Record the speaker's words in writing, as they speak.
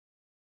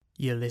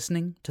You're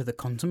listening to the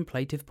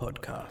Contemplative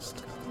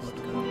Podcast.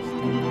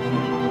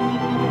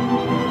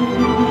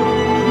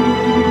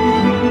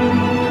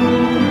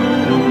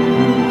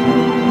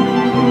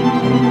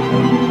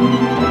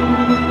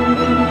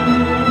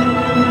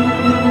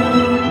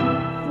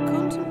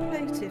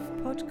 Contemplative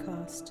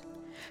Podcast.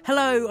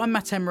 Hello, I'm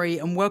Matt Emery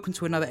and welcome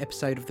to another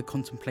episode of the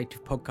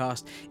Contemplative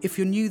Podcast. If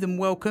you're new, then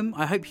welcome.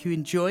 I hope you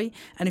enjoy.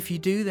 And if you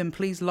do, then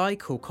please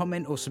like or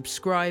comment or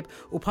subscribe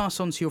or pass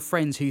on to your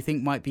friends who you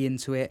think might be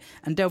into it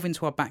and delve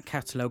into our back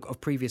catalogue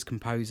of previous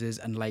composers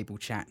and label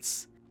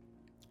chats.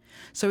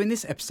 So in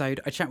this episode,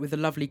 I chat with the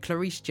lovely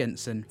Clarice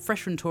Jensen,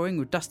 fresh from touring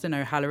with Dustin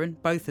O'Halloran,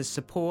 both as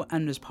support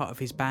and as part of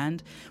his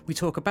band. We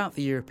talk about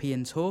the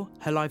European tour,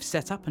 her live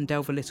setup and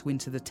delve a little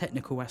into the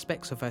technical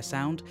aspects of her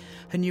sound,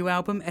 her new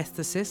album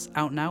Esthesis,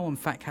 out now on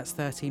Fat Cat's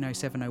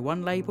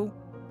 130701 label,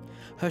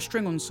 her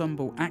string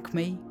ensemble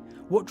Acme,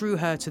 what drew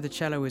her to the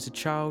cello as a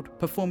child,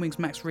 performing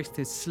Max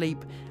Richter's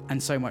Sleep,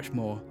 and so much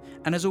more.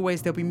 And as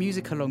always, there'll be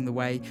music along the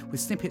way with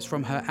snippets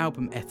from her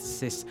album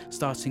Esthesis,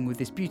 starting with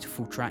this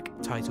beautiful track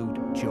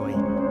titled Joy.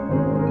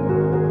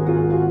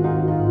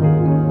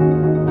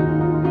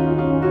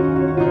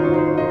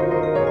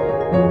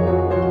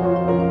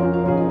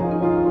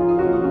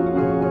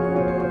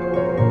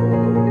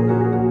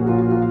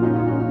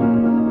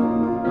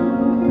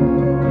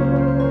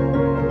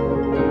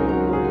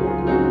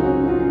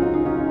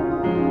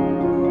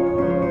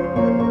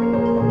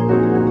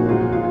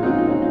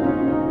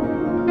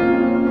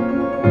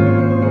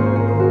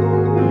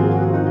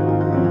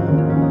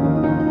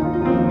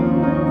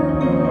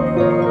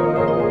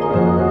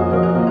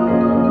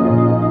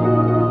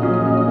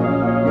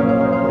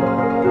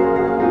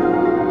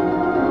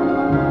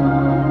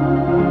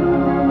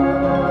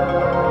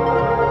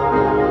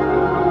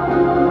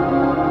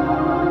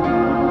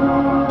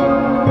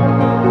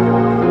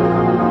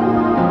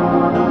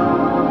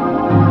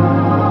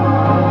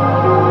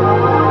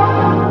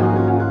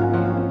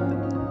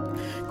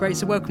 Great,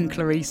 so welcome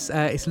Clarice.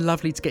 It's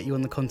lovely to get you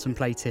on the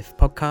Contemplative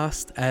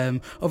Podcast.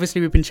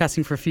 Obviously we've been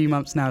chatting for a few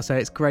months now, so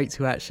it's great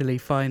to actually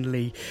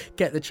finally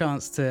get the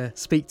chance to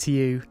speak to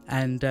you.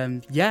 And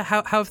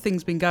how have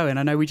things been going?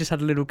 I know we just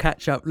had a little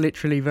catch up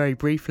literally very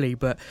briefly,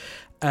 but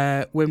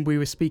when we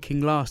were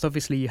speaking last,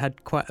 obviously you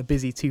had quite a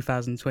busy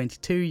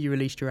 2022. You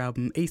released your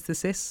album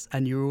Esthesis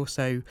and you were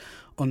also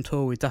on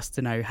tour with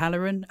Dustin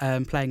O'Halloran,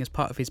 playing as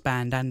part of his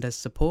band and as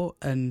support.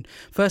 And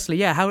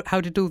firstly, how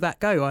did all that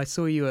go? I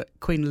saw you at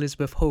Queen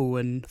Elizabeth Hall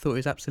and thought it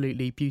was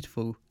absolutely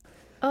beautiful.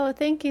 Oh,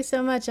 thank you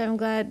so much. I'm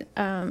glad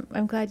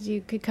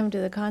you could come to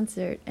the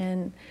concert.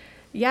 And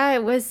yeah,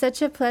 it was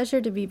such a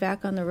pleasure to be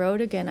back on the road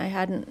again. I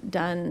hadn't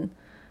done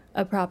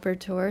a proper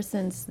tour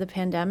since the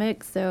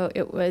pandemic, so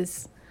it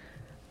was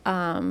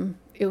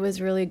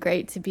really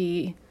great to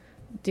be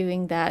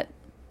doing that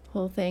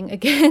whole thing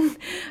again.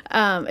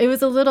 It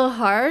was a little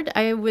hard.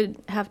 I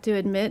would have to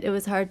admit it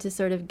was hard to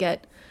sort of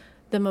get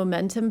the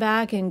momentum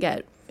back and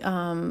get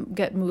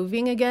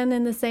moving again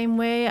in the same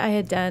way. I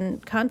had done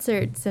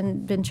concerts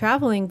and been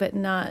traveling, but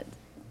not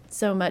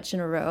so much in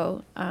a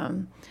row.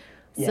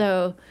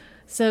 So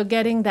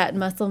getting that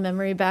muscle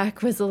memory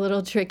back was a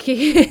little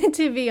tricky,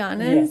 to be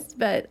honest.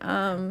 Yeah.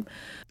 But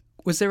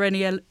was there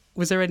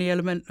any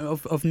element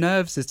of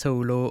nerves at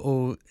all,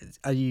 or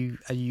are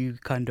you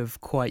kind of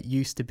quite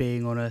used to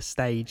being on a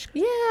stage?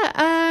 Yeah,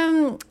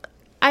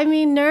 I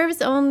mean,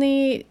 nerves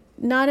only,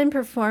 not in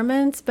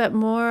performance, but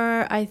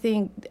more, I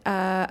think,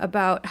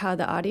 about how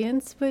the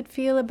audience would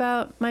feel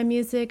about my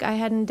music. I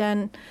hadn't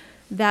done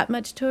that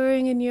much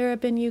touring in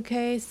Europe and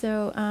UK,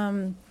 so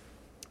and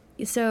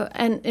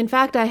in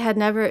fact, I had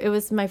never. It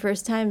was my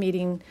first time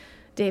meeting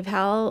Dave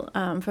Howell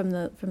from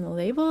the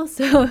label,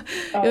 so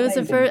it was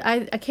the first.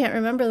 I can't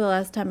remember the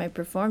last time I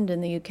performed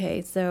in the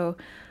UK. So,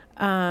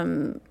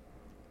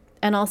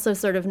 and also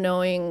sort of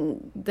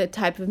knowing the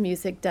type of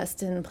music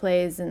Dustin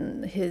plays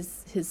and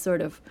his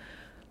sort of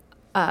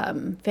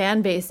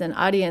fan base and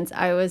audience,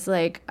 I was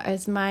like,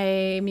 is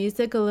my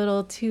music a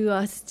little too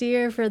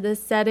austere for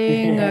this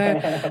setting,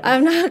 or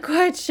I'm not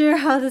quite sure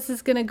how this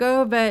is gonna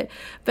go. But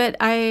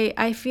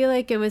I feel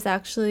like it was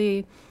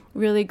actually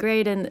really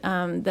great, and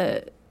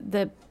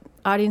the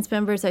audience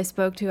members I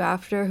spoke to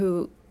after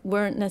who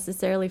weren't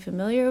necessarily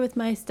familiar with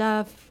my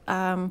stuff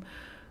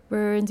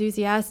were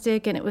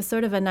enthusiastic, and it was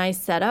sort of a nice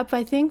setup,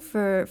 I think,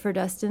 for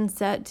Dustin's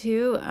set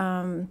too.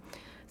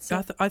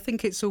 I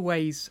think it's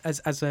always,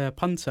 as a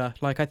punter,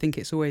 like I think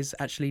it's always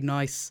actually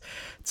nice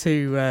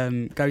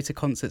to go to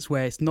concerts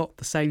where it's not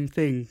the same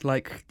thing.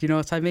 Like, do you know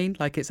what I mean?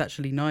 Like, it's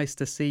actually nice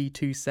to see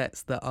two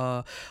sets that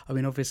are, I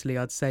mean, obviously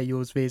I'd say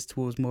yours veers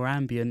towards more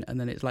ambient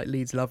and then it's like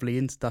leads lovely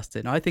into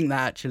Dustin. I think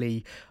that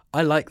actually,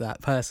 I like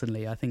that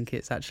personally. I think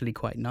it's actually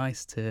quite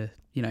nice to,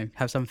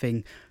 have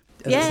something,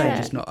 as I say,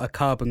 just not a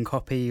carbon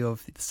copy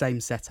of the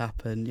same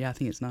setup. And I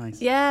think it's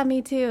nice. Yeah,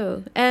 me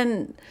too.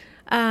 And,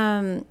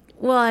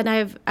 well, and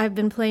I've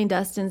been playing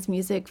Dustin's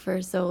music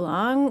for so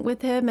long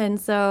with him,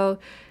 and so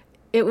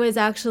it was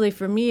actually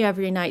for me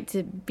every night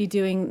to be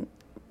doing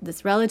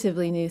this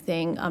relatively new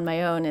thing on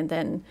my own and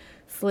then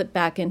slip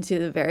back into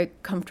the very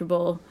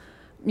comfortable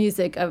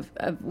music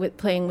with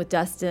playing with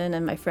Dustin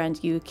and my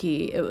friend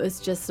Yuki. It was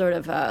just sort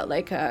of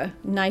like a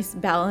nice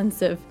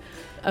balance of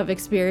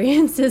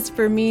experiences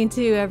for me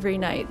too every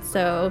night.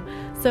 So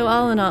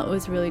all in all, it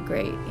was really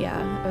great.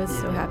 Yeah, I was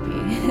so happy.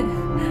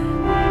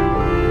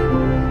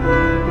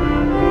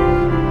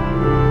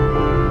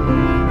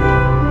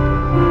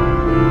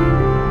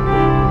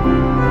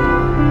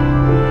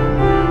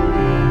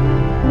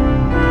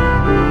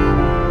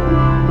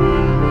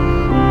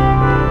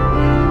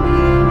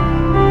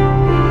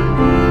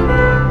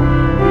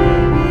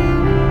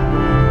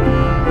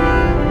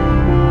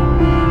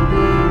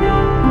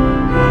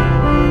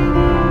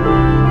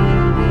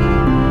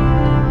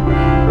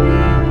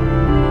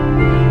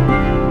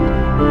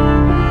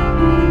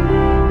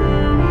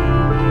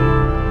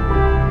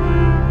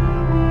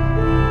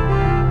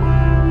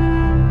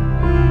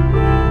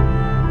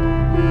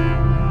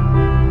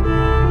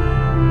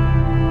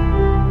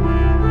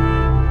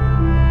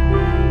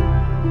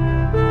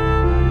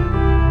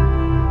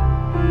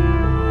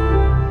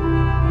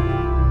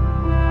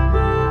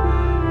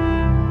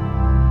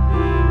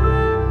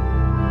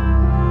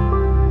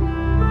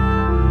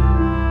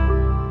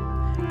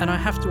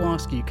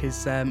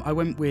 Because I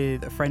went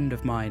with a friend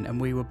of mine and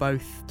we were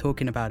both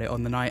talking about it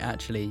on the night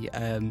actually.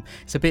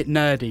 It's a bit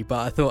nerdy, but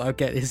I thought I'd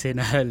get this in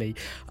early.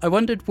 I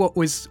wondered what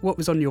was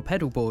on your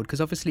pedal board, because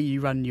obviously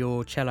you run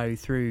your cello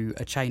through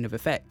a chain of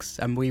effects,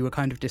 and we were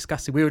kind of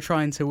discussing, we were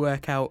trying to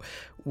work out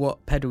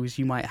what pedals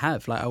you might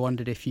have. Like, I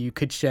wondered if you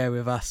could share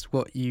with us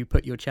what you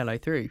put your cello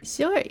through.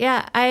 Sure,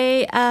 yeah.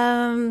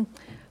 I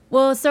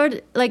well, sort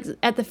of like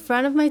at the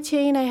front of my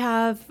chain I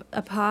have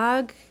a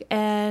Pog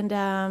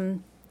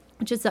and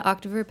which is the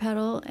octaver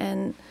pedal,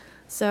 and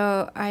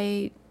so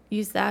I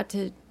use that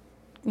to,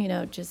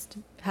 just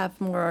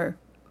have more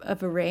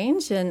of a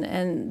range,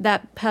 and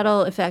that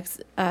pedal effects,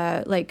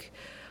 like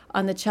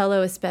on the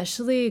cello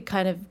especially,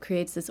 kind of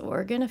creates this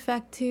organ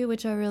effect too,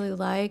 which I really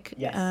like.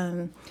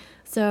 Yes.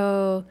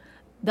 So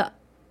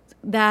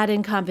that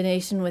in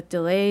combination with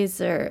delays,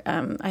 or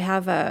I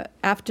have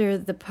after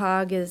the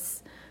Pog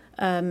is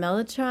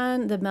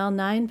Mellotron, the Mel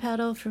 9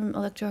 pedal from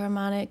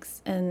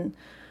Electro-Harmonix, and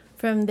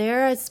from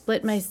there, I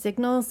split my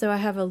signal, so I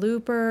have a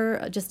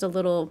looper, just a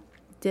little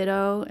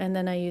ditto, and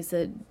then I use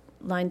a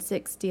Line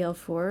 6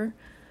 DL4.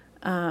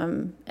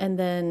 And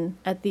then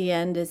at the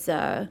end is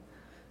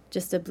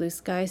just a Blue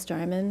Sky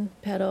Strymon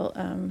pedal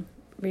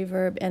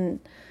reverb,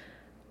 and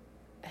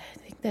I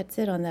think that's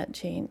it on that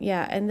chain.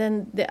 Yeah, and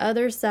then the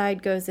other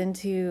side goes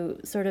into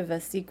sort of a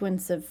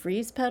sequence of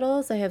freeze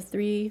pedals. I have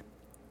 3.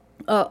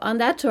 Oh, on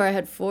that tour, I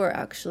had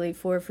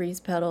 4 freeze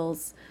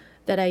pedals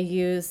that I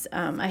use.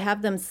 I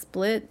have them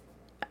split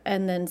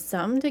and then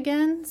summed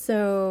again,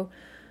 so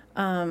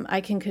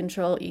I can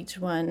control each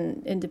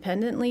one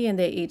independently, and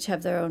they each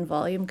have their own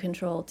volume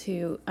control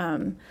too.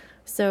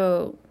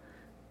 So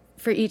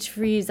for each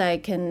freeze,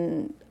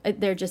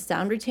 they're just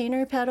sound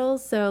retainer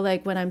pedals, so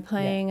like when I'm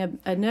playing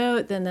a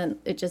note, then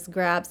it just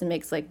grabs and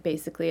makes like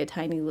basically a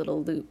tiny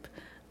little loop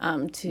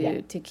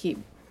to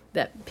keep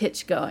that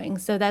pitch going.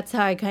 So that's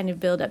how I kind of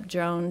build up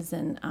drones,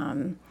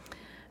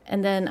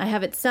 and then I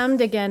have it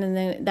summed again, and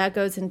then that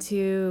goes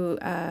into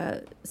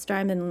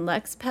Strymon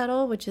Lex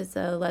pedal, which is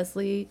a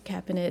Leslie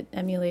cabinet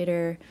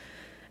emulator.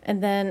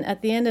 And then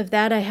at the end of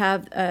that, I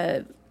have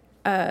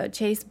a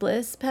Chase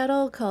Bliss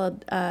pedal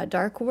called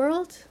Dark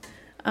World,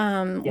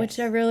 which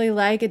I really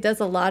like. It does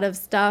a lot of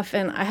stuff,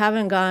 and I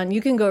haven't gone.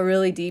 You can go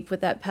really deep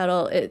with that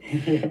pedal.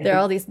 There are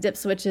all these dip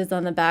switches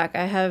on the back.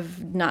 I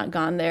have not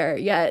gone there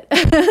yet,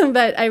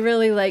 but I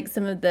really like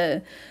some of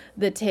the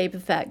tape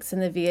effects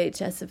and the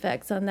VHS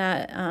effects on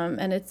that,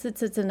 and it's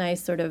a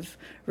nice sort of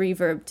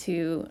reverb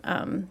too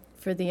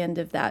for the end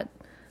of that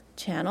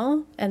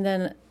channel. And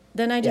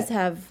then I just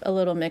have a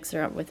little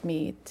mixer up with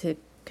me to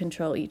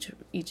control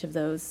each of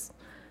those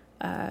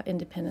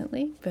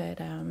independently. But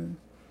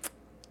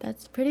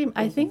that's pretty.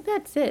 I think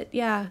that's it.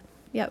 Yeah.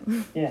 Yep.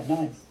 Yeah.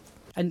 Nice.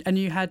 And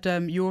you had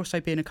you're also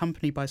being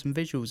accompanied by some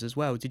visuals as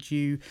well. Do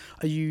you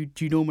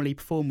normally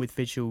perform with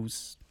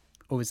visuals?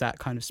 Or was that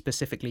kind of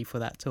specifically for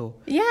that tour?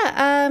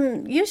 Yeah,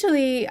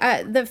 usually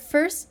the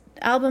first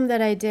album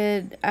that I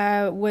did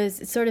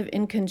was sort of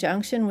in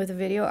conjunction with a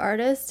video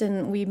artist,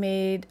 and we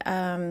made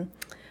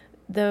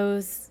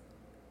those.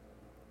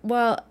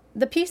 Well,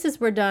 the pieces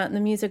were done, the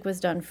music was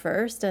done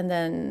first, and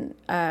then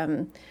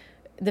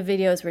the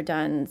videos were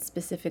done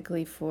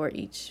specifically for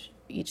each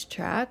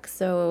track.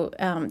 So,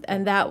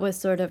 and that was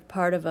sort of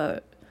part of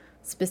a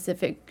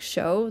specific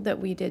show that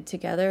we did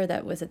together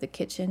that was at the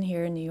Kitchen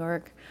here in New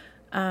York.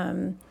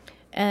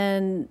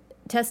 And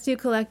Test Tube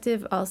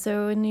Collective,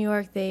 also in New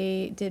York,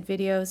 they did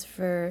videos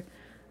for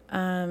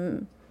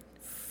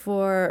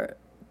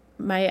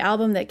my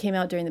album that came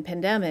out during the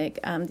pandemic,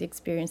 The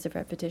Experience of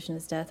Repetition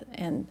is Death,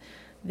 and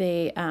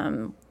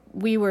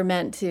we were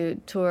meant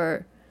to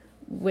tour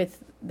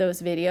with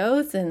those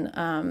videos,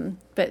 and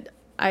but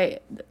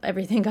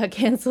everything got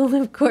canceled,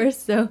 of course.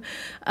 So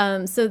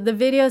the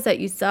videos that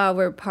you saw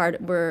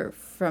were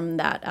from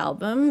that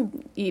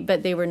album,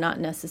 but they were not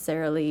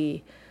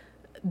necessarily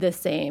the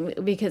same,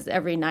 because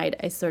every night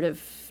I sort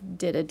of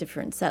did a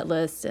different set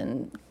list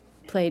and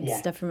played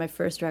stuff from my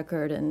first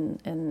record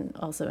and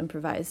also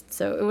improvised.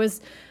 So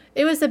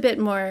it was a bit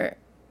more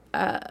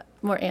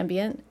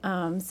ambient.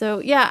 So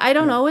yeah, I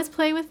don't always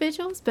play with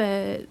visuals,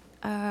 but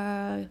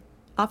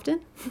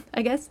often,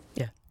 I guess.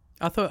 Yeah.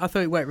 I thought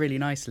it worked really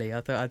nicely.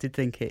 I did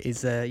think it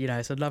is,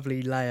 it's a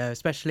lovely layer,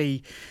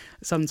 especially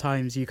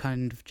sometimes you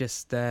kind of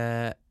just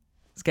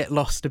get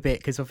lost a bit,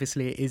 because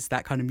obviously it is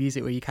that kind of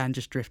music where you can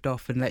just drift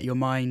off and let your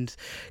mind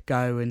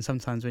go. And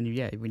sometimes when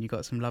you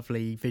got some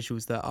lovely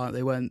visuals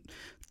they weren't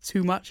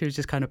too much, it was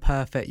just kind of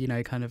perfect,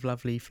 kind of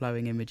lovely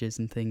flowing images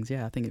and things.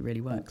 Yeah, I think it really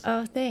works.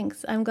 Oh,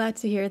 thanks. I'm glad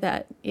to hear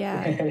that.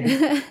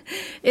 Yeah.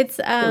 It's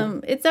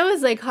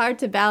always like hard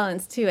to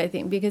balance too, I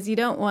think, because you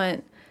don't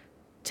want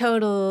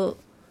totally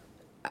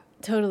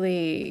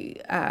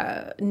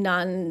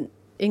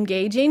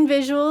non-engaging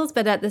visuals,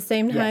 but at the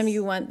same time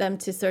you want them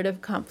to sort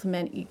of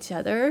complement each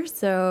other.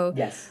 So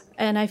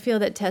and I feel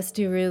that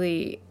Testu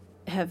really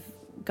have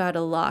got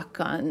a lock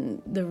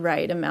on the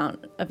right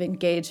amount of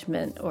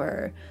engagement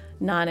or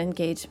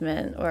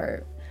non-engagement,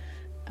 or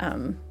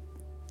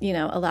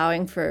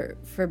allowing for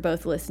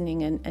both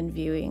listening and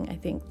viewing. I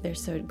think they're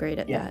so great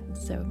at that.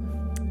 So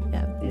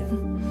yeah.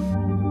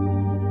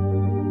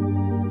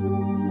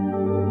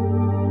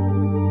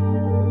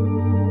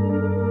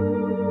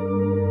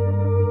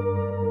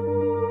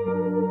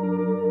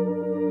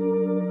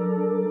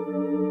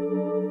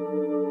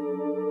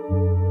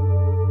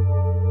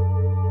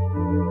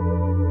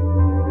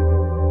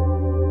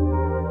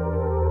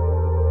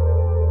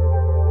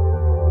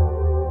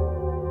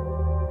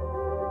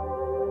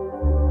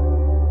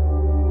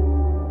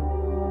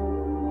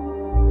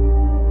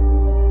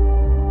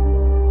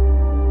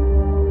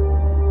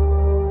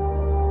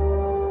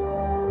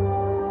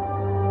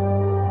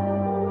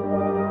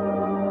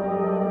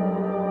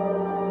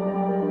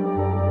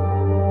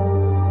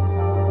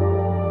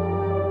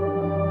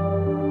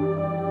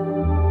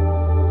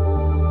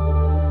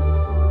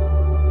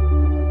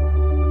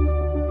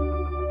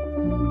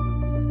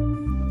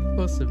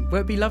 Awesome. Well,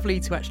 it'd be lovely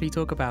to actually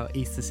talk about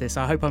aesthesis.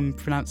 I hope I'm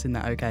pronouncing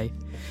that okay.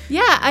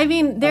 Yeah, I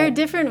mean, there are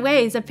different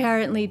ways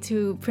apparently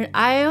to.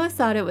 I always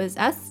thought it was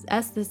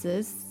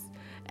aesthesis,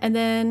 and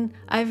then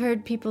I've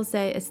heard people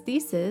say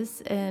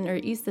aesthesis or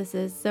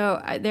aesthesis.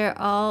 So they're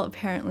all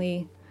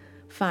apparently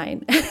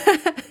fine.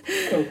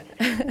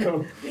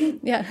 Cool.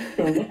 Yeah.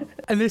 Cool.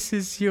 And this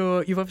is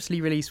you've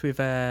obviously released with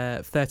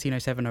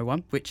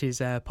 130701, which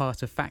is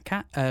part of Fat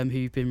Cat, who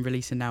you've been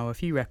releasing now a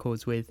few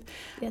records with.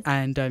 Yes.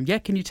 And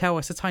can you tell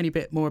us a tiny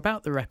bit more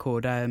about the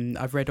record?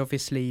 I've read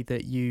obviously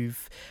that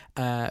you've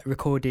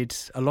recorded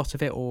a lot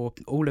of it or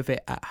all of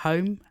it at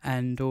home,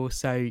 and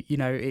also,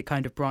 it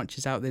kind of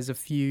branches out. There's a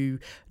few,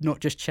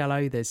 not just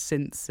cello, there's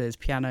synths, there's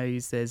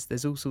pianos,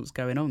 there's all sorts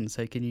going on.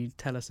 So can you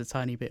tell us a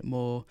tiny bit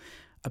more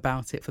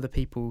about it for the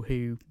people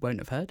who won't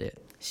have heard it?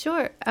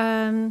 Sure.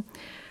 I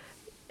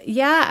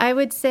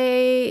would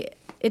say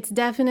it's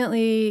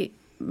definitely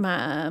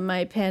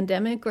my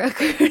pandemic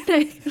record.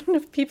 I don't know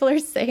if people are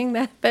saying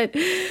that, but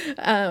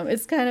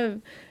it's kind of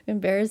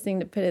embarrassing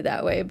to put it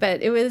that way.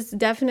 But it was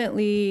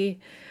definitely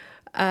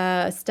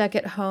stuck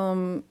at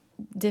home,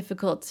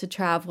 difficult to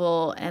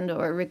travel and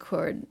or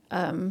record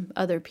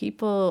other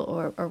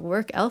people or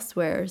work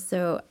elsewhere.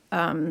 So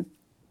in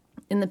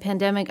the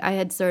pandemic, I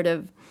had sort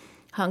of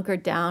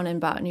hunkered down and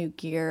bought new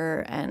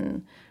gear,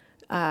 and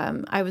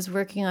I was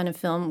working on a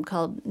film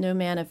called No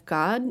Man of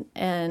God,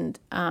 and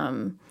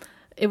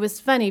it was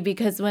funny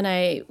because when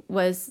I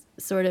was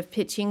sort of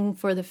pitching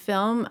for the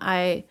film,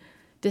 I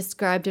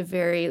described a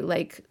very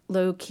like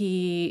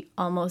low-key,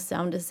 almost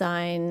sound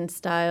design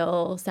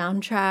style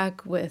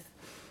soundtrack with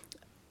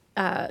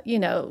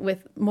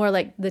with more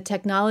like the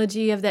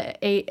technology of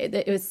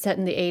it was set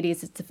in the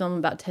 80s. It's a film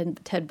about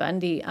Ted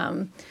Bundy.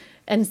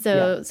 And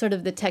so sort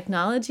of the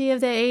technology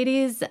of the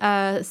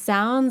 80s,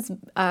 sounds,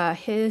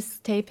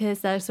 tape hiss,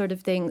 that sort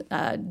of thing,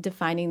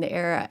 defining the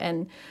era,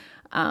 and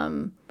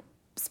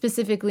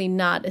specifically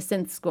not a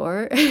synth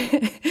score.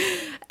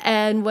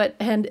 And what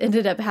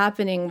ended up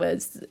happening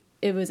was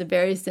it was a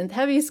very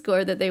synth-heavy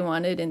score that they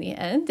wanted in the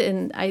end.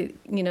 And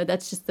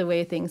that's just the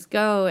way things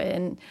go.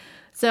 And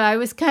so I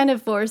was kind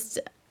of forced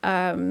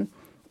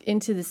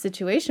into the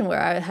situation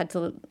where I had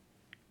to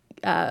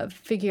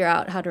figure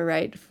out how to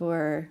write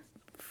for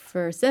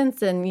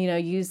synths and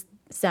use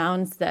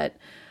sounds that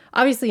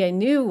obviously I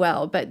knew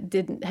well but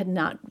had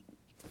not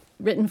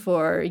written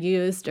for or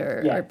used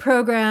or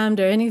programmed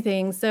or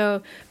anything.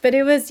 So but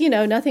it was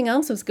nothing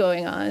else was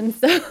going on,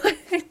 so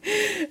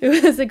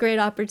it was a great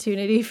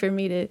opportunity for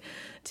me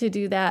to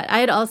do that. I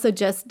had also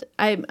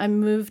I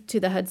moved to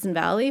the Hudson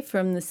Valley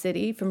from the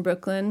city, from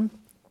Brooklyn,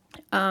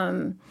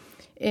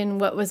 in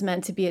what was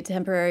meant to be a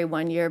temporary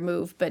 1-year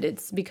move, but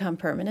it's become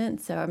permanent.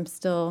 So I'm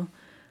still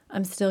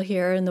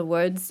here in the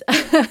woods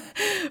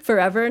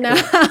forever now,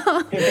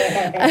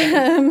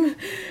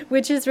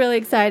 which is really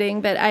exciting.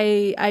 But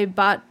I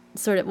bought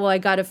I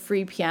got a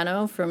free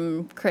piano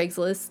from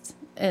Craigslist,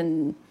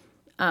 and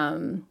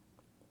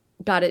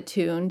got it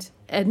tuned.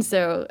 And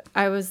so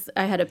I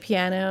had a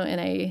piano,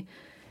 and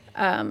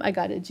I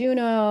got a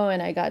Juno,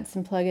 and I got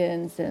some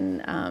plugins,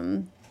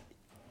 and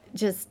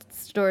just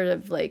sort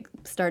of like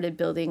started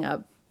building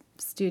up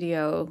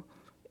studio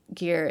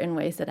gear in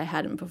ways that I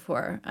hadn't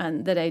before,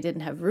 and that I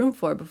didn't have room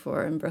for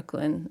before in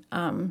Brooklyn.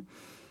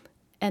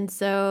 And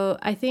so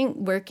I think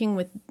working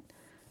with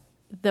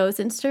those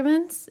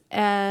instruments,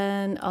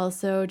 and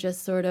also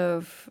just sort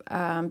of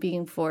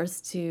being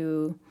forced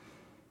to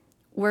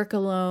work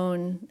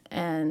alone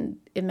and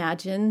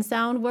imagine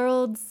sound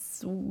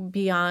worlds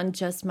beyond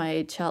just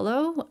my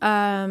cello,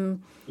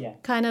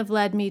 kind of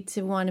led me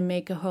to want to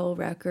make a whole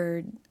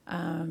record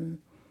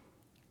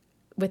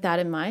with that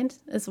in mind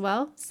as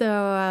well.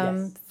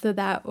 So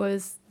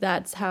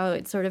that's how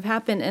it sort of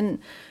happened.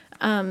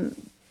 And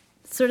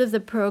sort of the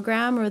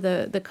program or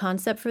the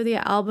concept for the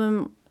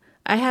album,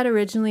 I had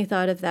originally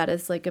thought of that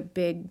as like a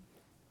big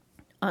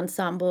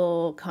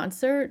ensemble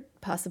concert,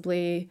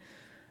 possibly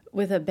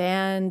with a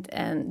band,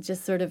 and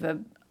just sort of a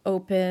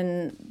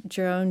open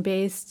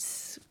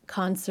drone-based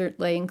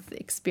concert-length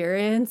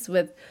experience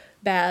with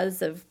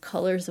baths of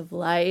colors of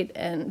light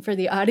and for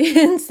the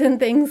audience and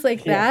things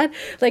like that,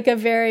 like a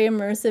very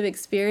immersive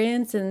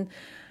experience. And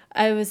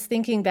I was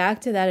thinking back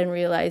to that and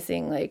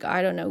realizing, like,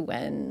 I don't know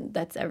when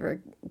that's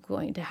ever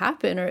going to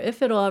happen or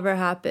if it'll ever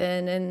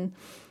happen. And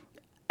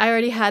I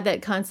already had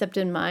that concept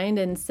in mind.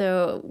 And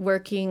so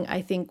working,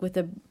 I think, with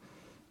a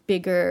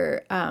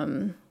bigger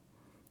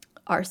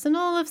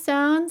arsenal of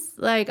sounds,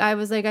 like I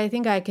was like, I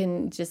think I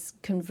can just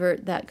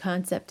convert that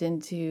concept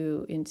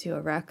into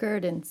a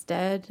record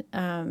instead.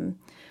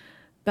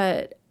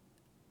 But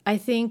I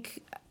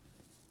think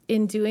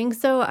in doing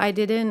so, I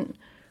didn't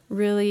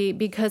really,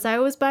 because I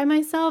was by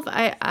myself,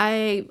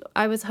 I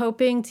was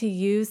hoping to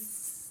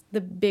use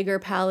the bigger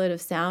palette of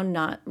sound,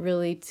 not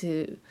really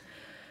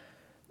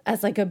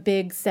as like a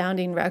big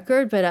sounding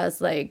record, but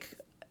as like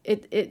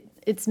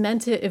it's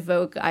meant to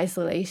evoke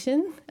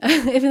isolation,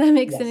 if that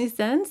makes any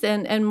sense,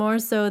 and more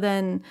so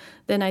than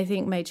I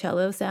think my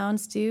cello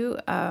sounds do.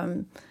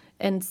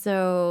 And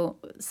so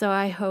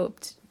I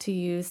hoped to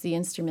use the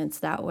instruments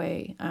that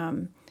way,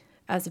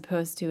 as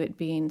opposed to it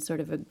being sort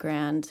of a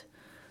grand,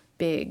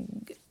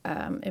 big,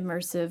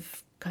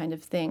 immersive kind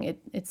of thing.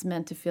 It's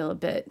meant to feel a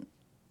bit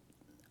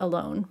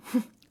alone,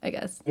 I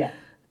guess. Yeah.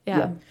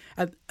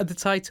 The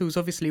titles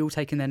obviously all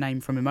taking their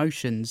name from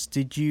emotions.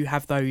 Did you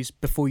have those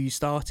before you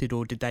started,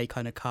 or did they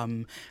kind of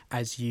come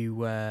as you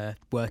were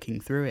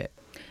working through it?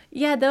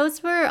 Yeah,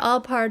 those were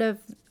all part of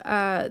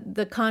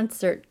the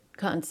concert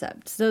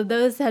concept. So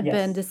those had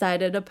been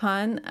decided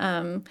upon,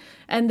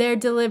 and they're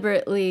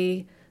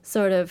deliberately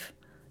sort of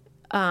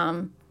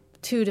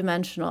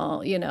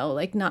two-dimensional,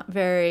 like not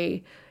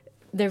very,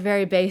 they're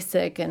very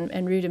basic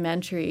and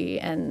rudimentary,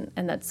 and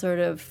that sort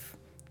of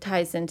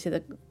ties into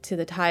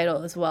the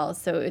title as well.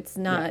 So it's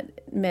not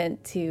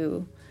meant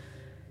to,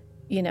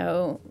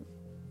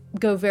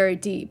 go very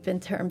deep in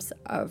terms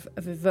of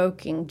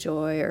evoking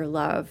joy or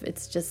love.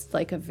 It's just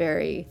like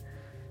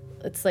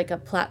it's like a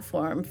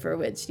platform for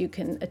which you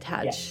can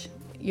attach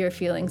your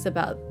feelings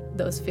about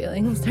those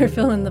feelings, or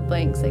fill in the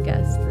blanks, I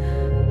guess.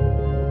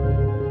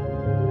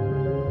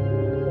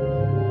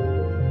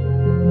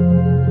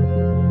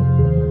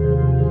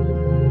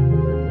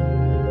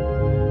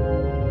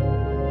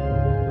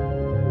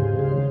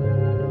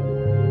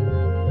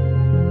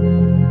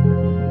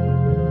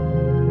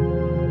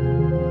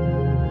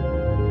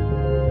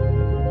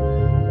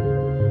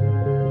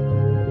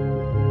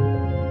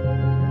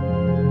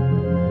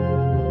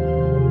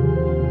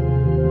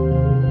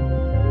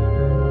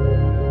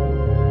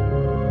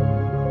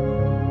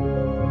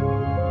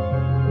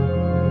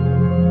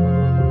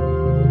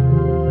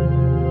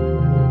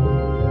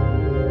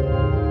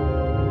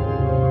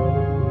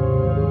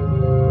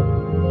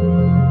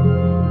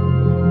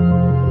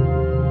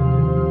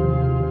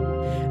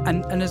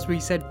 And as we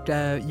said,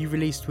 you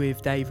released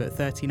with Dave at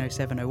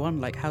 130701.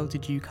 Like, how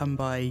did you come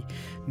by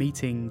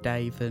meeting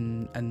Dave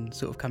and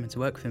sort of coming to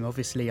work with him?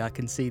 Obviously, I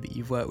can see that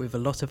you've worked with a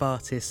lot of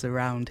artists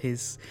around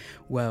his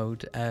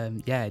world.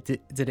 Did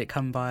it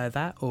come by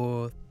that,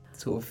 or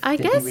sort of? I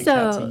Did guess he reach so.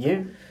 out to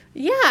you?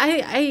 Yeah,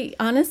 I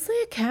honestly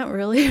can't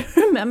really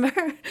remember.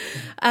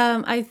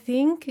 I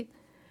think,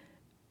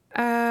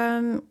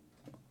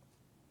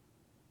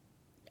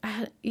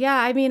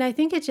 I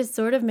think it just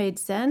sort of made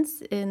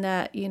sense in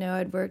that,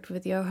 I'd worked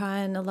with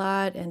Johan a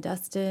lot, and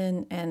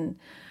Dustin, and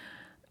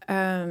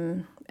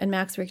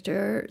Max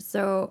Richter.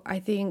 So I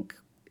think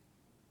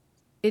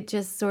it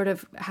just sort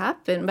of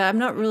happened, but I'm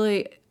not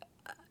really,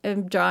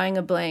 I'm drawing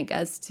a blank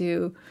as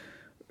to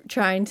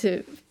trying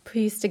to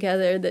piece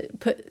together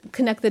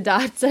connect the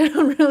dots. I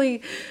don't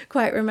really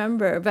quite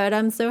remember, but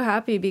I'm so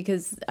happy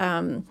because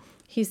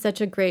he's such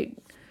a great,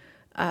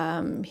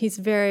 he's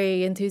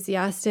very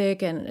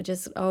enthusiastic and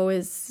just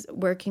always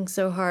working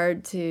so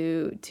hard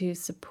to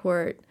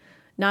support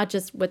not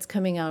just what's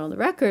coming out on the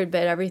record,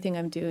 but everything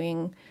I'm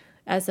doing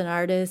as an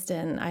artist.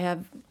 And I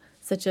have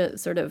such a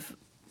sort of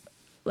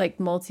like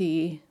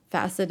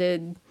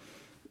multifaceted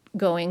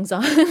goings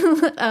on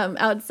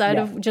outside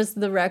Yeah. of just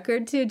the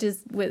record too,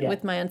 just Yeah.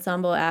 with my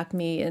ensemble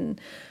Acme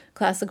and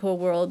classical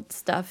world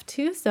stuff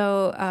too.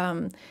 So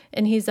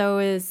and he's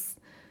always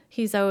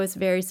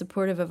very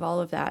supportive of all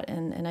of that,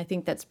 and I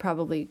think that's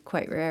probably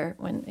quite rare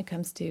when it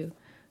comes to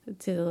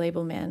the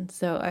label man.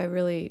 So I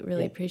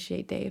really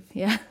appreciate Dave.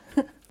 Yeah.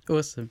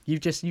 Awesome.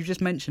 You've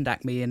just mentioned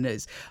Acme, and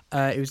it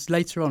was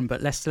later on,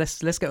 but let's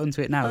get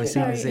onto it now. As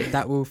soon as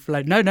that will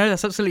flow. No,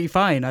 that's absolutely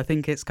fine. I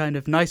think it's kind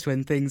of nice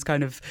when things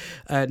kind of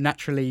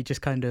naturally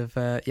just kind of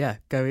go there.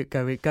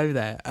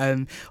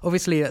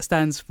 Obviously, that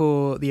stands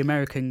for the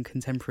American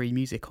Contemporary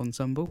Music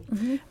Ensemble,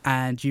 Mm-hmm.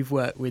 and you've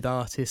worked with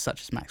artists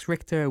such as Max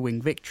Richter,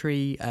 Wing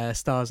Victory,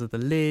 Stars of the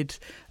Lid,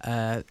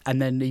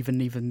 and then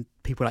even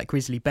people like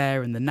Grizzly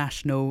Bear and the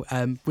National.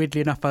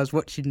 Weirdly enough, I was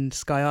watching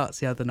Sky Arts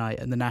the other night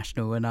and the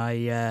National, and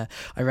I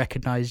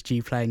recognised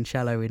you playing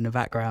cello in the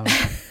background.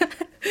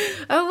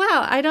 Oh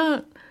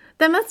wow!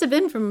 That must have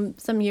been from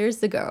some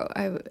years ago.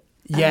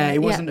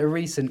 It wasn't a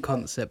recent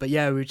concert, but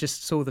we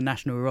just saw the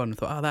National on and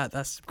thought,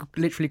 that's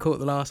literally caught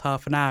the last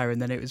half an hour,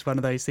 and then it was one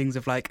of those things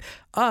of like,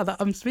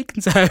 I'm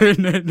speaking to her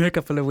in a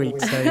couple of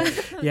weeks. So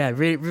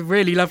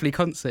really lovely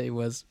concert it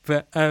was.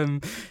 But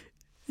how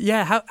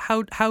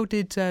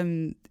did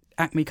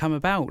Acme come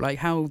about? Like,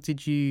 how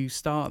did you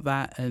start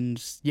that? And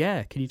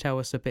can you tell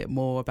us a bit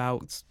more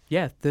about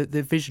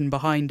the vision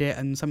behind it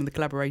and some of the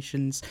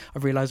collaborations?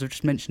 I've realised I've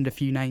just mentioned a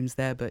few names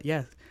there, but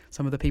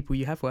some of the people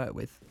you have worked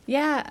with.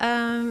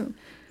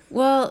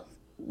 Well,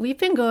 we've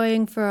been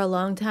going for a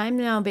long time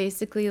now.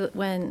 Basically,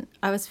 when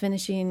I was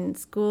finishing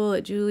school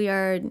at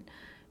Juilliard,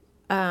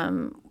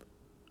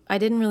 I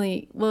didn't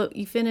really,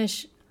 you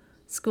finish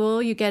school,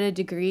 you get a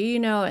degree,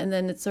 and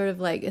then it's sort of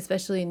like,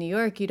 especially in New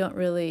York, you don't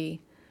really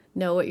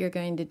know what you're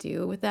going to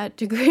do with that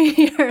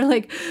degree or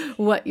like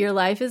what your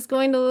life is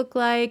going to look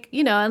like,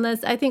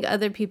 unless I think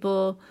other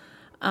people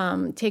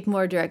take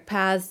more direct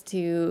paths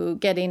to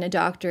getting a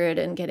doctorate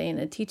and getting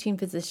a teaching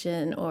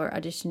position or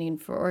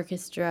auditioning for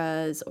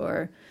orchestras,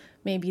 or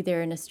maybe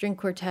they're in a string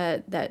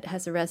quartet that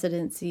has a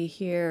residency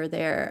here or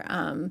there.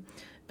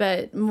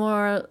 But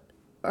more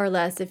or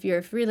less, if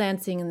you're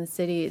freelancing in the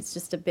city, it's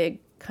just a big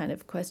kind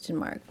of question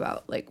mark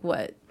about like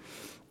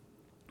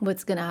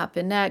what's going to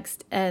happen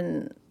next.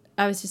 And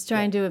I was just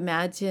trying to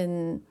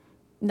imagine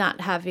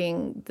not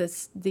having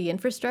the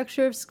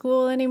infrastructure of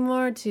school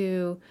anymore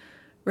to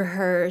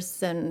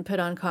rehearse and put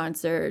on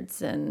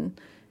concerts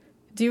and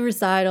do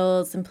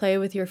recitals and play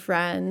with your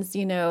friends,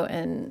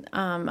 and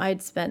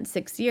I'd spent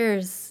 6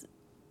 years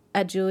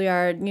at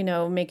Juilliard,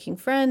 making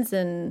friends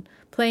and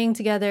playing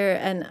together,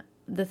 and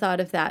the thought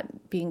of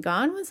that being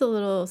gone was a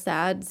little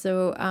sad.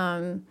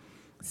 So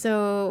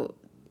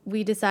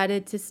we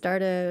decided to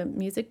start a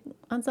music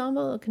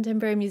ensemble, a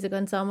contemporary music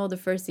ensemble. The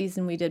first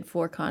season we did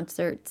 4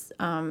 concerts.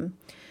 And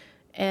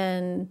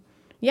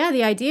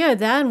the idea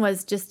then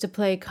was just to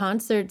play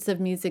concerts of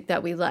music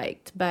that we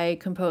liked by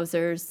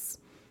composers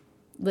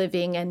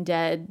living and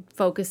dead,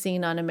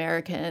 focusing on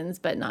Americans,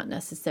 but not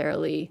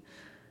necessarily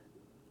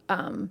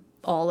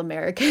all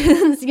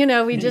Americans.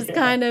 We just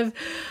kind of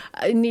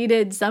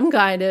needed some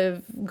kind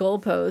of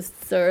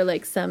goalposts or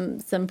like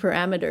some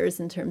parameters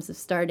in terms of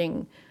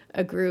starting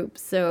a group.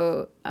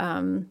 So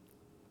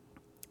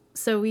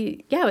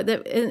we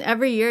and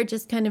every year it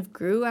just kind of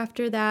grew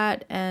after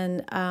that.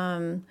 And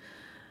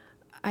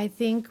I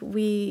think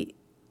we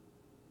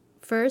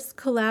first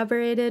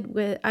collaborated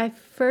with, I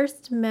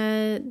first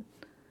met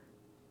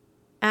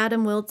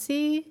Adam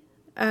Wiltsey.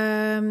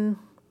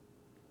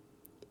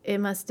 It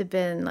must have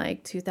been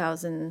like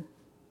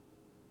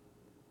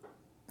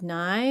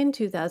 2009,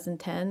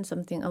 2010,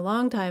 something, a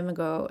long time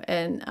ago.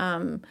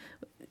 And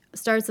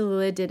Stars of the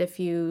Lid did a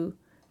few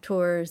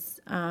tours,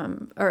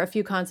 or a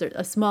few concerts,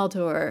 a small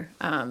tour.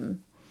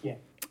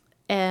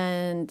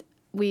 And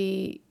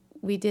we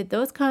did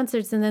those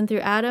concerts. And then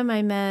through Adam,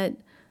 I met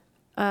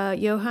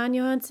Johan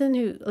Johansson,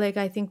 who, like,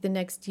 I think the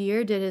next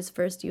year did his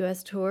first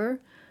U.S.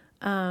 tour.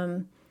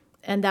 And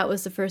that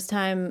was the first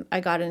time I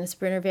got in a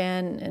Sprinter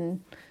van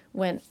and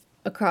went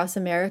across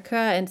America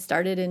and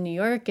started in New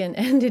York and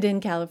ended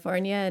in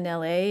California and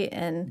LA.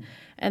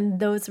 And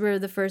those were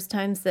the first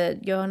times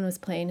that Johan was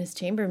playing his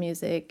chamber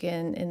music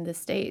in the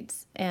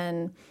States.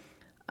 And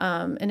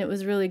it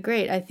was really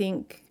great. I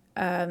think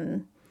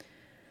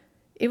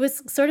it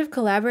was sort of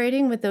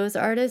collaborating with those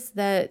artists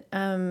that,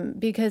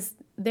 because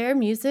their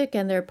music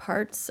and their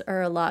parts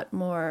are a lot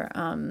more,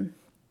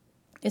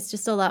 it's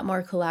just a lot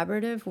more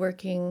collaborative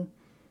working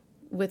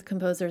with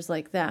composers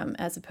like them,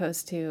 as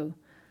opposed to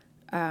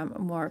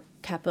more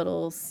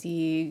capital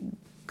C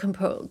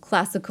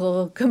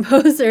classical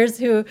composers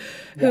who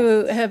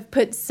have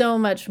put so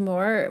much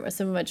more,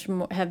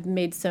 have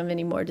made so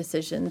many more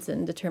decisions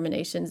and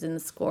determinations in the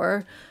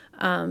score.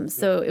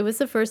 So it was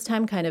the first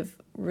time kind of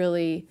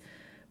really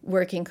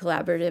working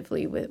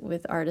collaboratively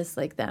with artists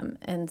like them.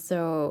 And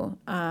so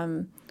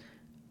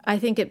I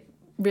think it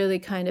really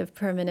kind of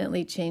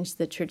permanently changed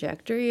the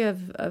trajectory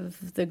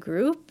of the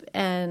group.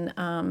 And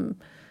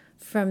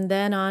from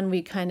then on,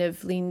 we kind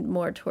of leaned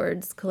more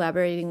towards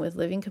collaborating with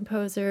living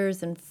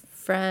composers and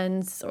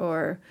friends,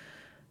 or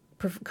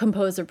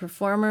composer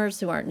performers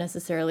who aren't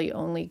necessarily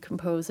only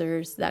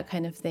composers, that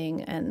kind of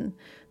thing. And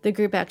the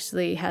group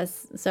actually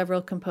has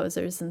several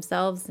composers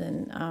themselves.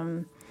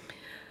 And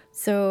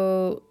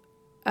so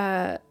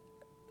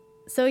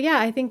yeah,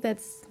 I think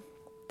that's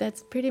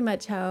pretty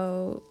much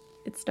how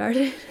it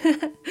started.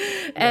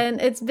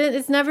 And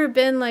it's never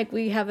been like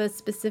we have a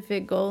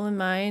specific goal in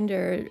mind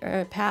or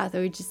a path, or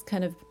we just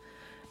kind of,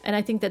 and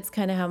I think that's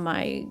kind of how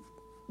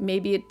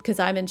maybe because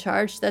I'm in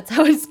charge, that's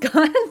how it's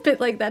gone, but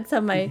like that's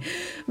how my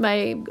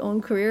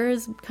own career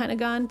has kind of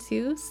gone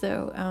too.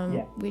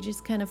 So we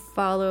just kind of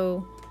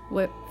follow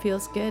what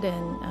feels good,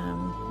 and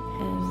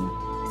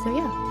so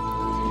yeah,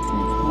 it's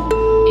nice.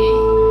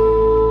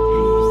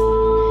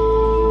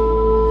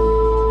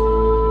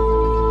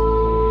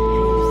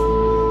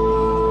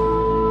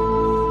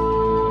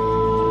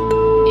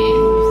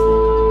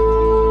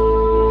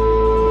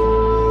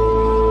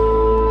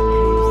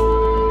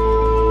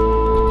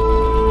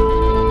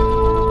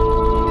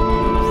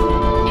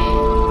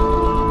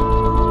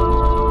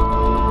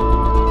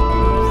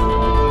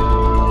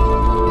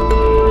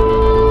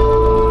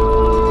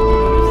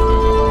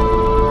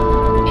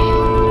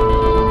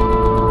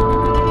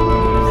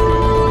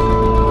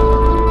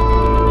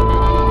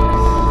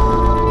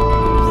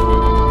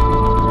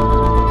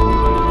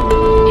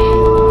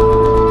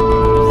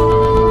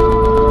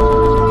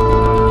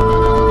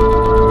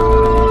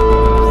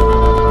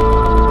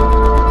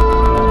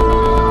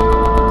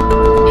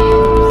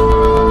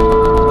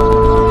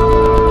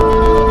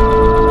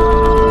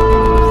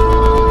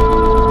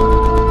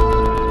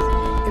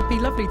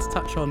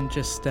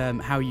 Just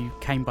how you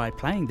came by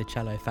playing the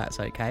cello, if that's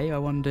okay. I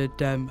wondered,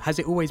 has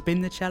it always been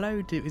the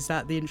cello? Was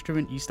that the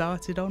instrument you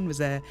started on? Was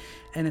there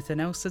anything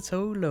else at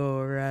all,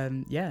 or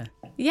yeah?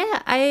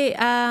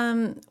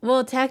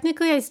 Well,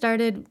 technically I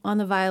started on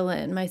the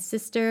violin. My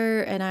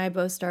sister and I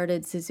both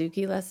started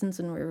Suzuki lessons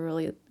when we were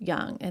really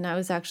young, and I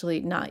was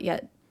actually not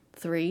yet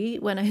 3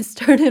 when I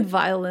started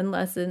violin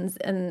lessons.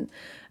 And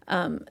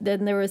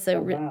then there was a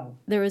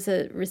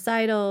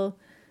recital,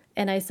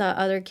 and I saw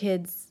other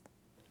kids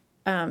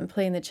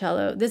playing the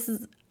cello.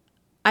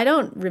 I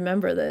don't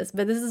remember this,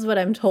 but this is what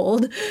I'm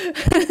told,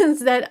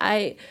 is that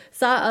I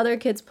saw other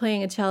kids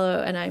playing a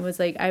cello, and I was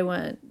like, I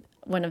want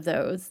one of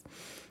those.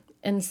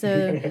 And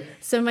so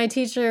my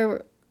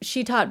teacher,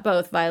 she taught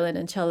both violin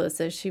and cello,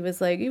 so she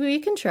was like,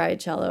 you can try a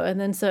cello. And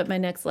then so at my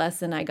next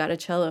lesson, I got a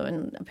cello,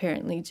 and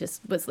apparently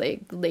just was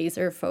like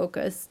laser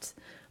focused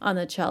on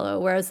the cello,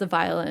 whereas the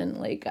violin,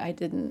 like I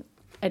didn't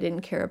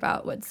care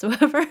about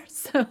whatsoever.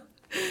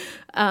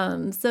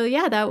 So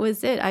yeah, that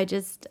was it. I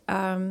just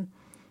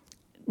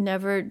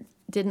never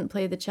didn't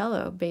play the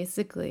cello,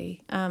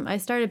 basically. I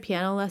started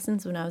piano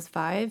lessons when I was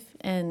 5,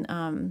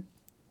 and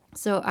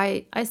so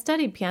I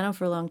studied piano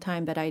for a long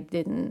time, but I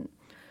don't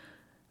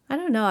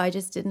know, I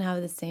just didn't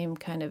have the same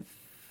kind of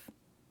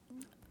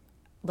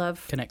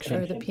love connection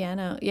for the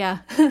piano. Yeah.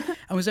 And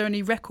was there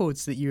any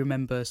records that you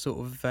remember sort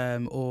of,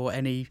 or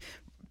any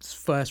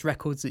first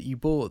records that you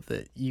bought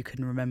that you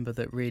can remember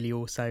that really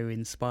also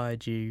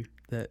inspired you,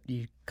 that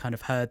you kind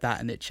of heard that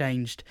and it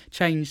changed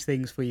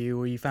things for you,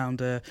 or you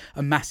found a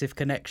massive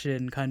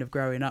connection kind of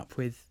growing up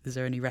with? Is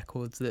there any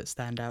records that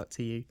stand out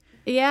to you?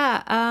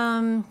 Yeah.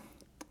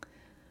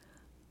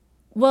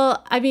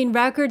 Well, I mean,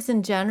 records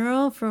in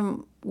general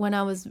from when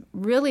I was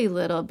really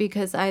little,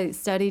 because I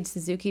studied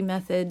Suzuki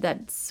method.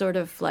 That's sort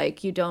of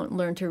like you don't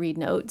learn to read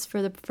notes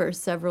for the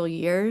first several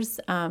years.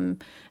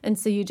 And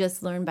so you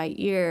just learn by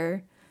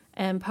ear.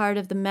 And part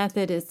of the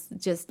method is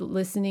just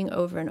listening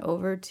over and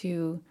over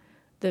to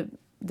the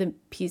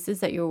pieces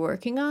that you're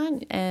working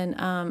on. And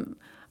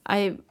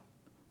I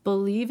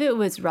believe it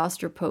was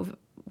Rostropov.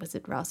 Was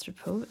it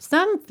Rostropov?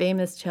 Some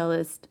famous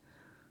cellist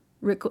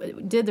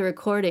did the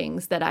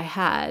recordings that I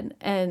had,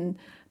 and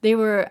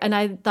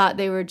I thought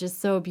they were just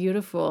so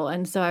beautiful.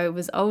 And so I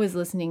was always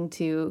listening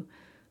to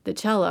the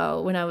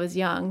cello when I was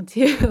young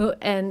too.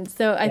 And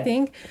so I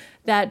think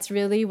that's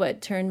really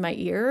what turned my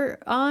ear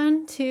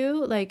on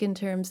too, like in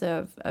terms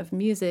of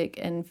music,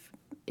 and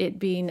it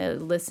being a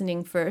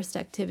listening first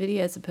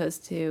activity as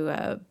opposed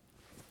to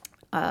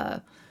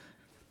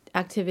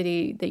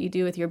activity that you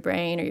do with your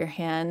brain or your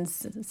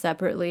hands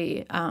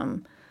separately.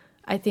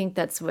 I think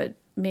that's what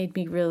made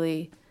me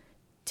really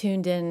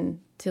tuned in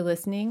to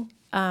listening.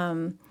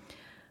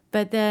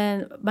 But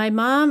then my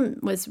mom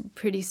was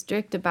pretty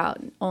strict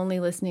about only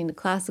listening to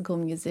classical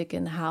music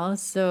in the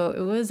house. So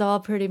it was all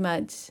pretty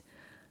much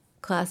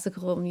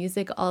classical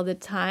music all the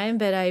time.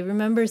 But I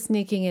remember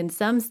sneaking in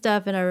some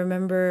stuff, and I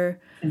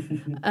remember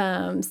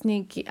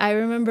I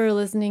remember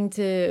listening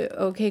to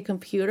OK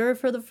Computer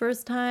for the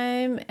first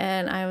time,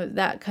 and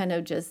that kind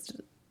of just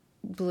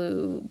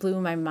blew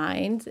my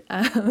mind.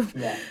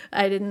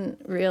 I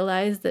didn't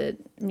realize that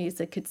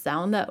music could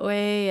sound that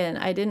way, and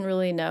I didn't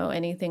really know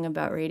anything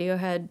about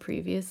Radiohead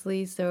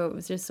previously, so it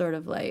was just sort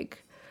of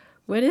like,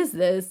 what is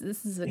this?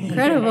 This is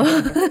incredible.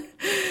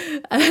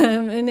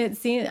 And it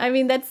seemed, I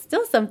mean, that's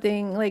still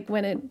something, like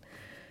when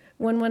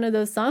when one of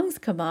those songs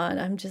come on,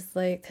 I'm just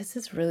like, this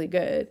is really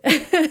good.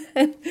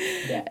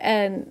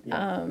 And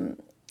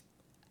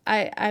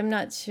I'm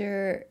not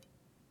sure,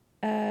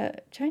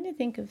 trying to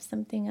think of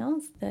something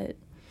else that...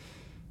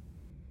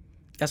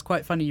 That's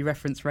quite funny you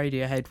reference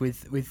Radiohead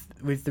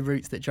with the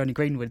routes that Johnny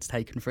Greenwood's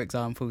taken, for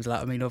example.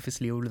 Like, I mean,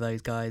 obviously all of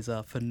those guys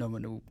are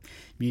phenomenal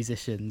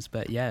musicians,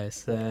 but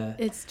yes.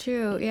 It's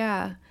true,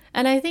 yeah.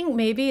 And I think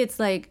maybe it's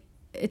like,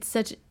 it's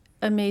such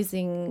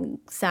amazing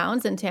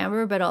sounds and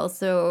timbre, but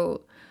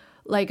also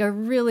like a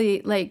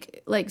really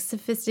like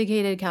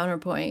sophisticated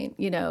counterpoint,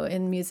 you know,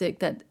 in music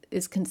that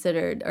is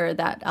considered, or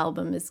that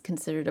album is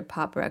considered a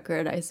pop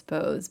record, I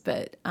suppose.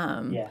 But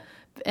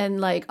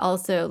and like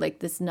also like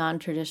this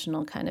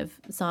non-traditional kind of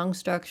song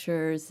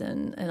structures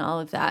and all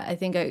of that. I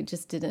think I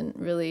just didn't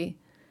really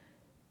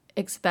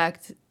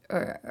expect,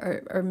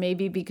 or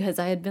maybe because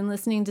I had been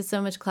listening to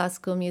so much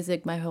classical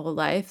music my whole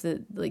life,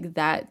 that like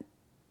that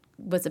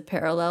was a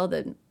parallel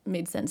that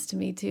made sense to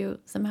me too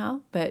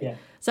somehow. But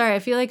sorry, I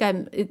feel like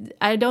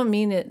I don't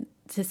mean it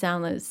to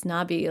sound like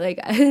snobby. Like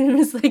I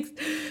was like,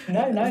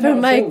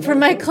 from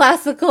my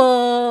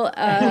classical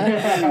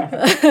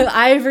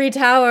ivory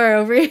tower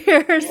over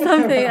here or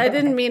something. I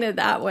didn't mean it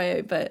that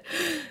way, but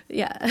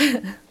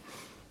yeah.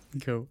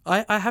 Cool.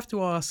 I have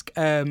to ask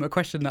a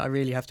question that I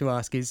really have to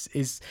ask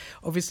is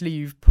obviously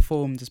you've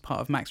performed as part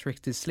of Max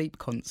Richter's Sleep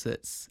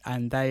concerts,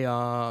 and they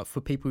are,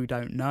 for people who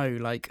don't know,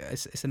 like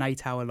it's an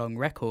 8-hour long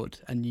record,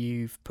 and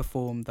you've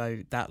performed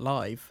that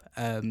live.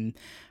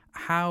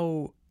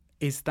 How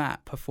is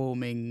that,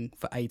 performing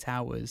for 8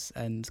 hours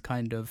and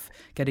kind of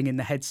getting in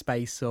the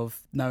headspace of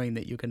knowing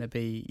that you're going to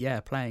be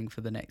playing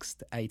for the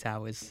next 8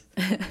 hours?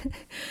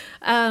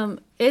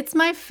 It's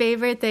my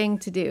favorite thing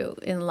to do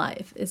in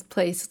life is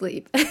play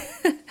Sleep.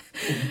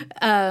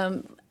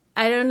 I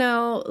don't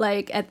know,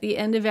 like at the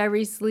end of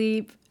every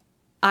Sleep,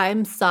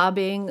 I'm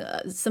sobbing.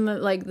 Some of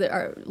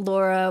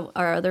Laura,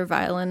 our other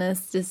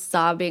violinist, is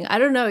sobbing. I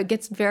don't know. It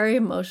gets very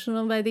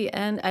emotional by the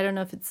end. I don't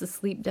know if it's the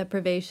sleep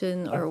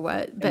deprivation or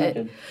what,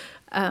 but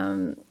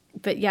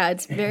yeah,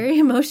 it's very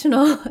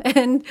emotional.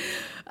 And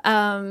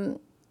I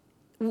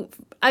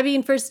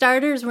mean, for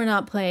starters, we're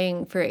not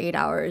playing for 8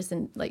 hours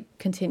and like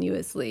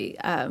continuously.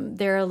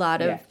 There are a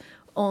lot of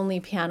only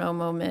piano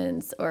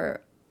moments,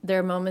 or there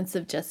are moments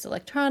of just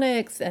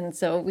electronics, and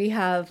so we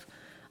have.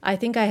 I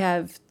think I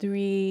have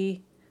 2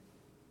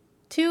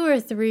 or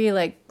 3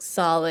 like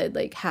solid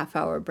like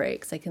half-hour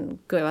breaks. I can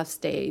go off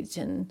stage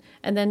and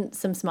then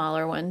some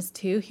smaller ones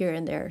too here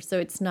and there. So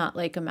it's not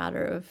like a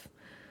matter of,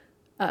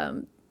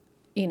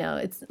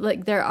 it's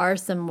like there are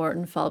some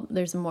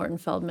there's a Morton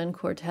Feldman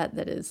quartet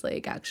that is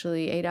like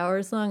actually 8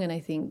 hours long, and I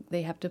think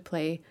they have to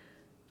play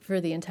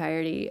for the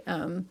entirety.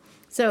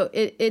 So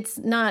it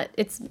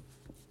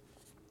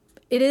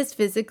is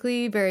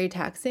physically very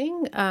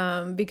taxing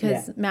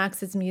because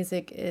Max's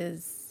music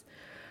is,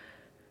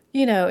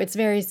 it's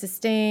very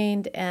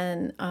sustained,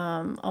 and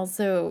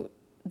also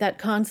that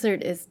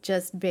concert is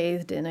just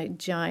bathed in a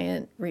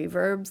giant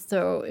reverb,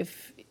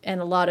 and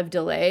a lot of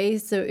delay.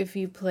 So if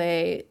you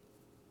play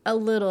a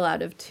little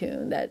out of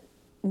tune, that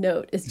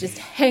note is just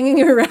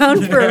hanging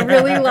around for a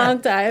really long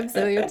time.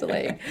 So you have to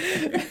like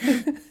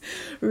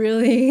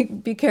really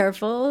be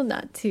careful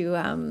not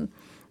to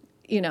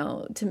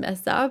to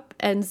mess up.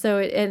 And so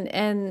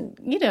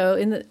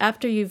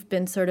after you've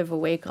been sort of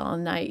awake all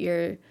night,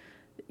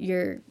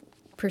 your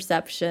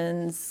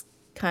perceptions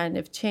kind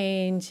of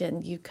change,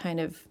 and you kind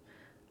of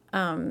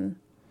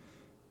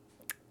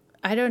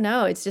I don't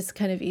know, it's just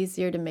kind of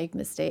easier to make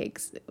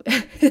mistakes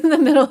in the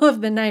middle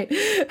of the night.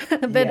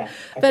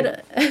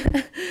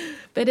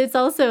 But it's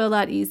also a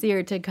lot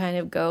easier to kind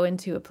of go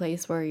into a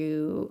place where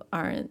you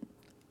aren't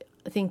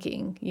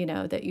thinking,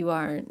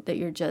 that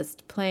you're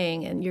just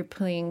playing, and you're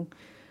playing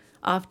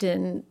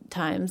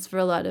oftentimes for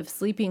a lot of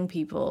sleeping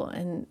people,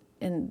 and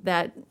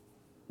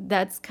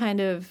that's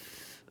kind of,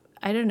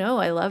 I don't know,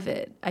 I love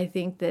it. I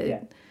think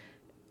that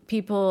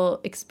people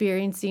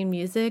experiencing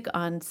music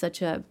on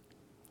such a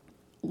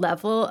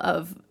level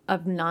of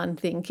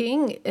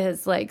non-thinking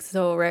is like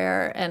so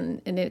rare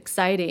and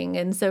exciting.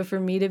 And so for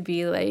me to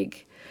be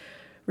like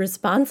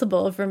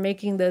responsible for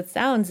making those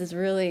sounds it's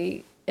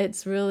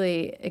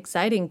really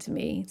exciting to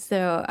me.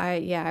 So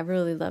I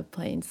really love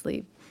playing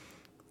Sleep.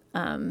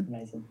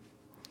 Amazing.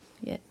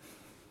 Yeah.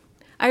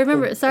 I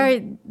remember,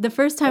 the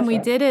first time we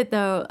did it,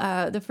 though,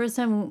 the first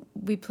time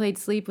we played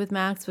Sleep with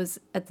Max was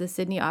at the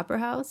Sydney Opera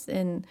House.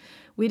 And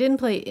we didn't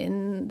play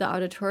in the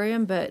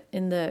auditorium, but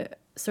in the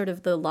sort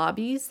of the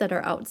lobbies that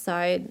are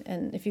outside.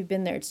 And if you've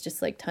been there, it's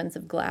just like tons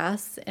of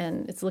glass,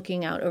 and it's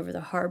looking out over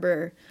the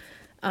harbor.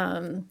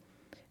 And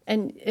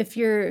if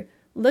you're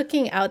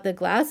looking out the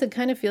glass, it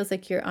kind of feels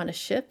like you're on a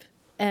ship.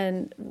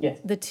 And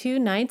the 2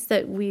 nights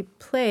that we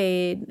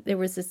played, there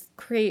was this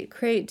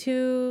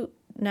 2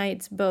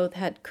 nights both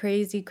had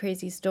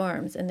crazy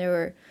storms, and there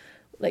were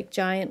like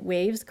giant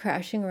waves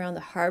crashing around the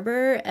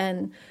harbor,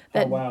 and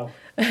that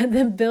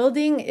the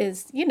building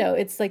is,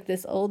 it's like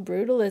this old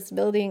brutalist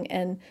building,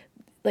 and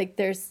like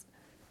there's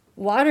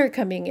water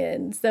coming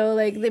in. So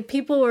like the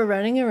people were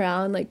running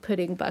around like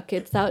putting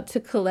buckets out to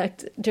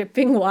collect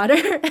dripping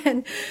water,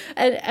 and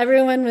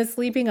everyone was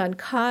sleeping on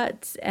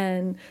cots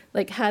and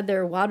like had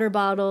their water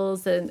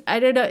bottles, and I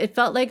don't know, it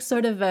felt like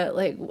sort of a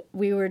like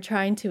we were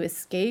trying to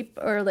escape,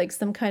 or like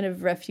some kind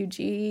of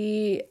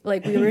refugee,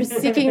 like we were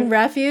seeking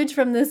refuge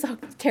from this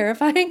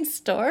terrifying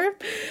storm,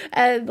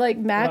 and like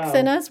Max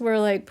and us were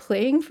like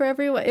playing for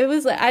everyone. It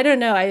was like, I don't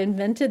know, I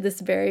invented this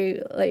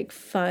very like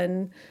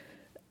fun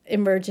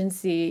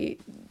emergency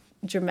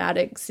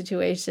dramatic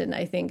situation.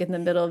 I think in the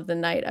middle of the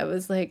night I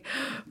was like,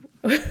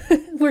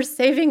 we're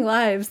saving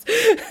lives.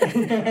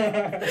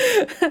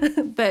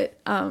 But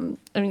I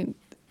mean,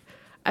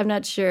 I'm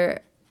not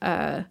sure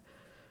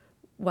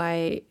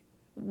why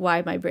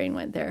my brain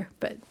went there,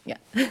 but yeah.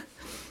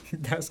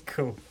 That's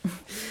cool.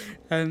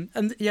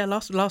 And yeah,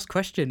 last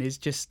question is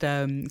just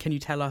can you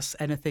tell us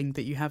anything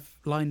that you have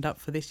lined up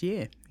for this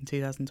year in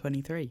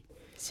 2023?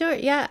 Sure.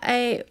 Yeah.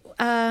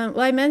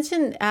 I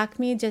mentioned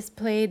Acme just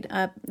played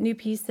a new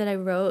piece that I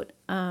wrote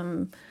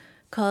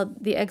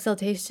called The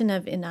Exaltation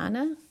of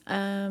Inanna.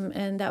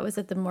 And that was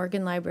at the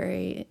Morgan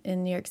Library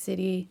in New York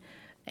City.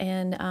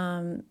 And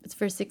it's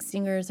for 6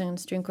 singers and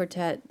string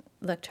quartet,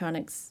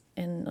 electronics,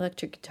 and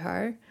electric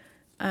guitar.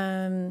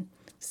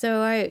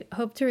 So I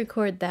hope to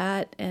record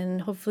that,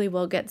 and hopefully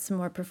we'll get some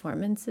more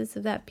performances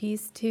of that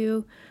piece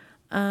too.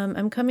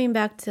 I'm coming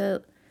back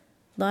to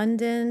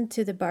London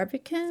to the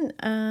Barbican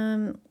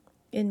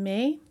in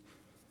May,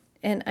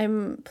 and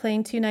I'm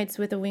playing 2 nights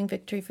with a Wing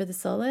Victory for the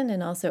Sullen,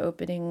 and also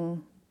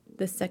opening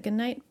the second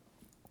night.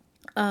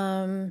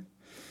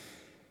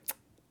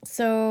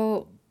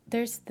 So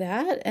there's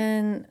that,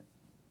 and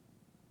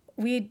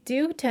we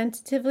do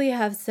tentatively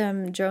have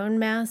some drone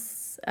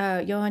mass,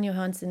 Johan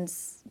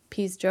Johansson's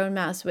piece Drone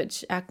Mass,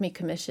 which Acme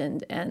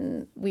commissioned,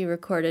 and we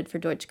recorded for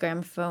Deutsche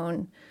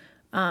Grammophon.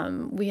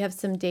 We have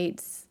some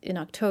dates in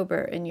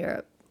October in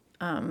Europe.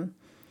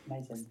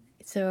 Amazing.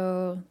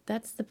 So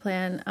that's the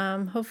plan.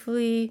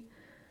 Hopefully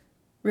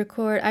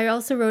record. I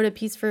also wrote a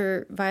piece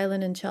for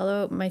violin and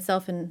cello,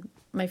 myself and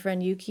my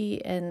friend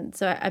Yuki, and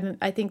so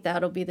I think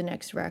that'll be the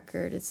next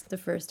record. It's the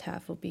first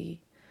half will be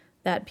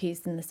that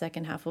piece, and the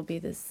second half will be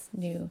this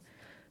new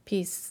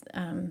piece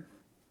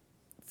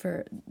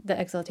for The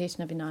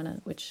Exaltation of Inanna,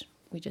 which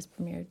we just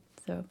premiered.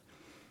 So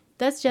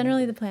that's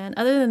generally the plan.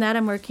 Other than that,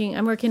 I'm working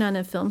on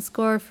a film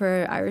score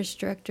for Irish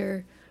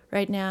director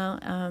right now,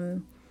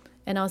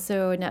 and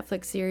also a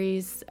Netflix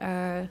series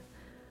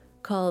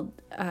called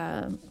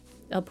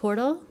El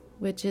Portal,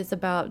 which is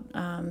about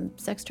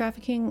sex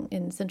trafficking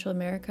in Central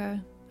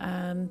America.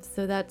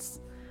 So that's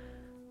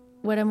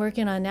what I'm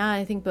working on now.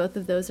 I think both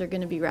of those are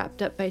going to be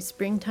wrapped up by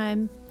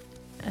springtime.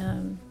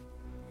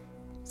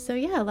 So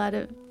yeah, a lot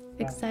of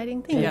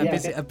exciting things.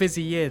 Yeah, a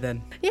busy year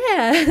then.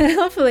 Yeah,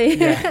 hopefully.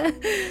 Yeah.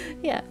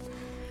 Yeah.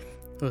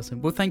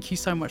 Awesome. Well, thank you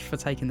so much for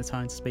taking the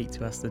time to speak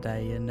to us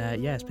today. And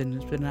yeah, it's been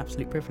an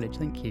absolute privilege.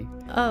 Thank you.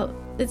 Oh,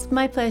 it's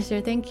my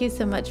pleasure. Thank you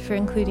so much for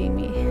including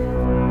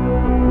me.